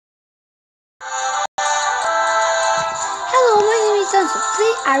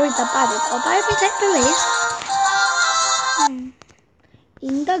today I read about it. A Bible take place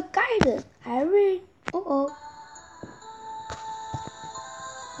in the garden. I read.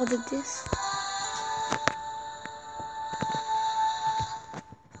 What is this?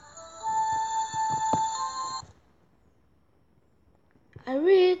 I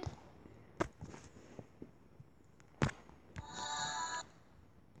read.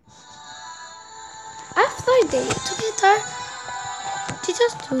 After they together,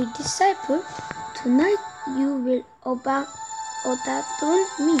 Jesus told his disciples, "Tonight you will abandon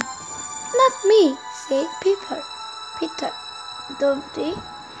me." "Not me," said Peter. "Don't they?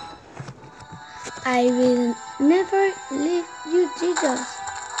 I will never leave you, Jesus."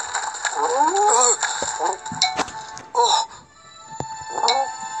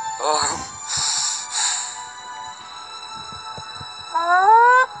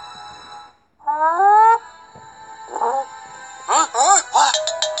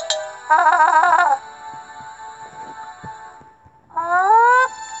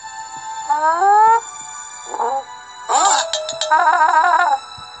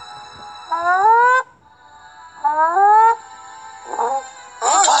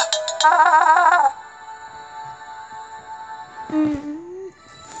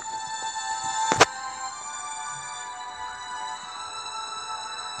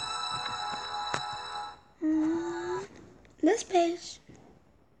 This page.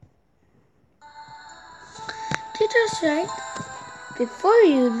 Jesus said, "Before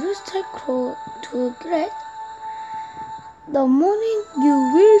you rooster crow together, the morning you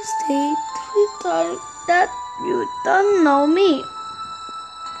will say 3 times that you don't know me.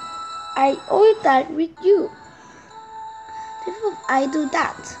 I always died with you." "Before I do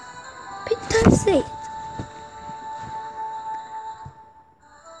that," Peter said,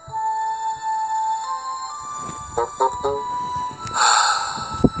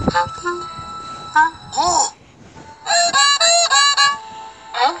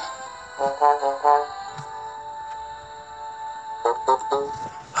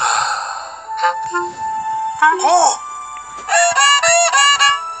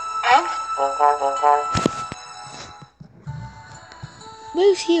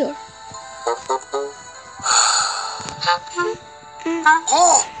 "Wait here."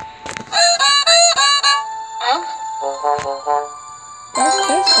 Last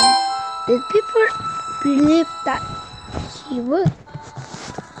question. Did people believe that he would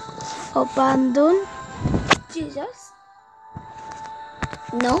abandon Jesus?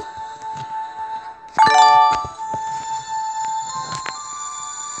 No.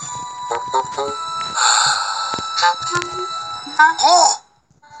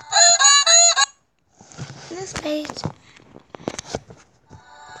 Next page.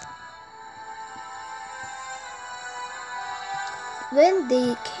 When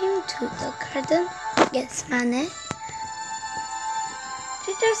they came to the garden Gethsemane,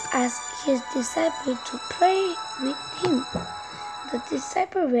 Jesus asked his disciples to pray with him. The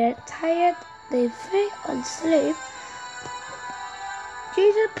disciples were tired, they fell asleep.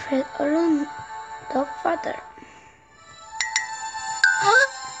 Jesus prayed alone the Father.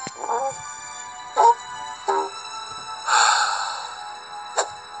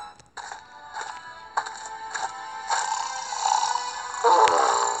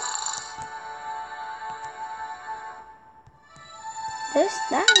 This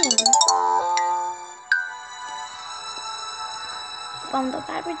down from the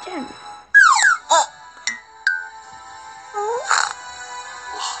Bible Jam.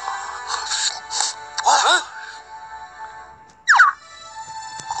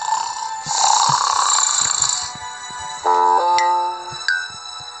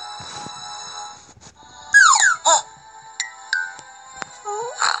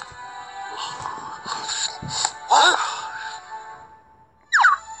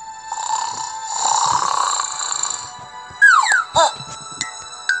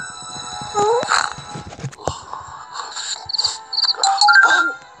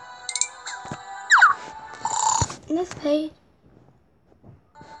 Next page.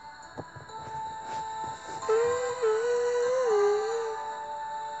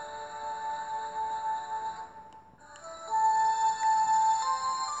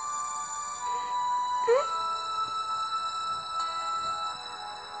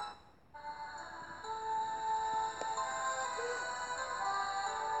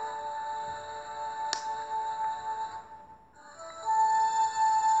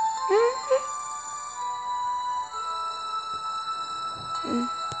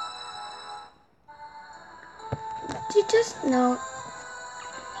 Jesus knew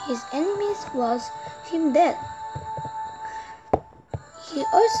his enemies was him dead. He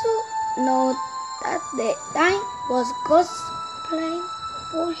also knew that the dying was God's plan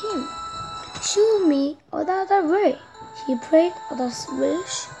for him. Show me another way, he prayed others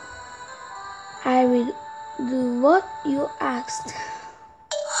wish. I will do what you asked.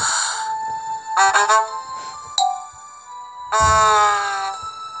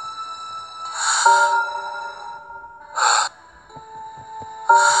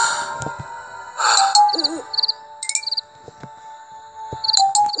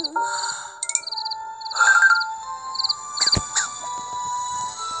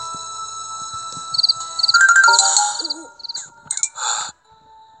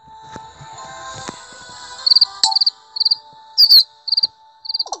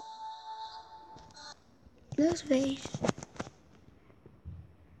 Next page.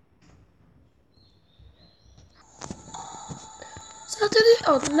 Suddenly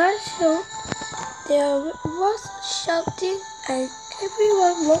on night show, there was shouting and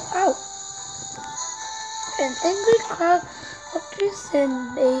everyone walked out. An angry crowd appeared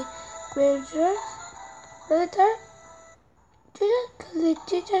and they later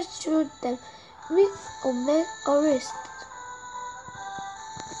Jesus showed them with a man arrested.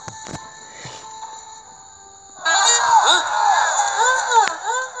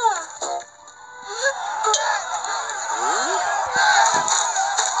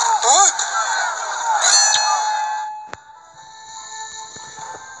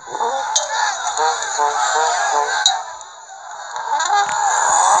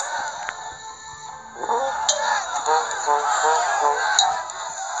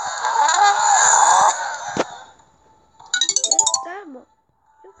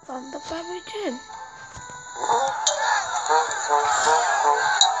 You found the Bible gem.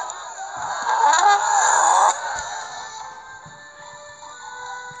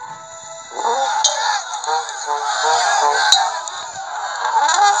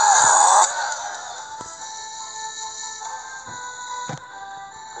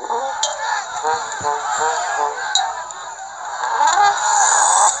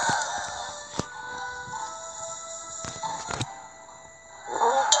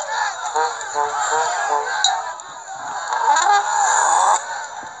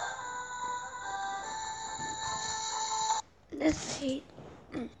 Let's see.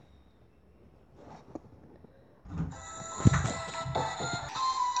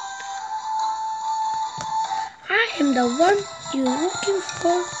 I am the one you're looking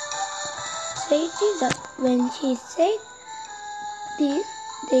for, said Jesus. When he said this,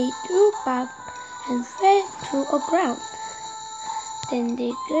 they drew back and fell to the ground. Then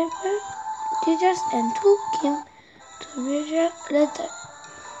they gathered Jesus and took him to burial later.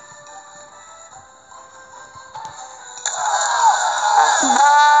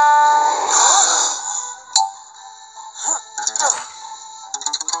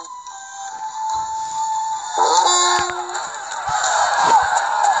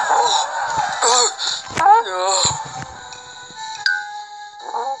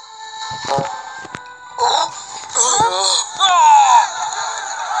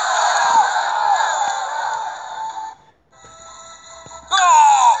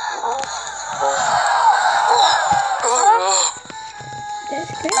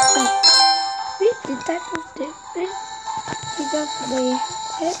 Jesus by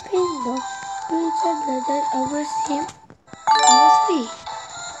helping the preacher that arrest him must be.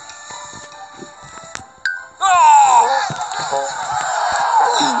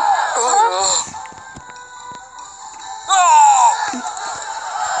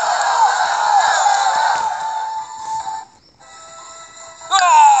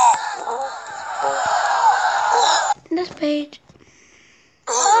 Next page.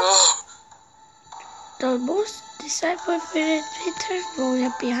 The most disciples feared Peter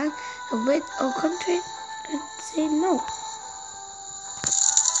rolling behind the weight of country and said no.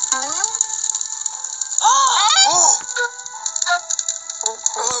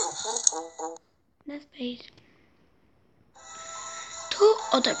 Next page. Two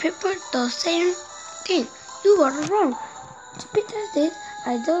other people the same thing. You are wrong. Peter said,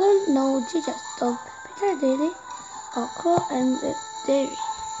 I don't know Jesus. So Peter did it, a crow and dairy.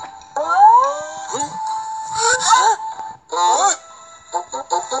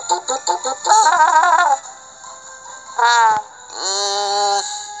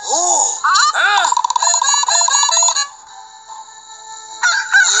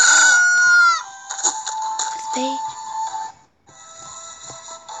 Page.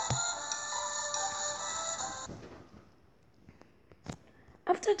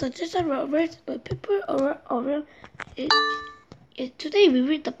 After the Jesus was with people around it, today we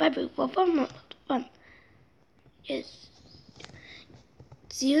read the Bible for fun. Yes.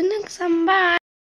 See you next time. Bye.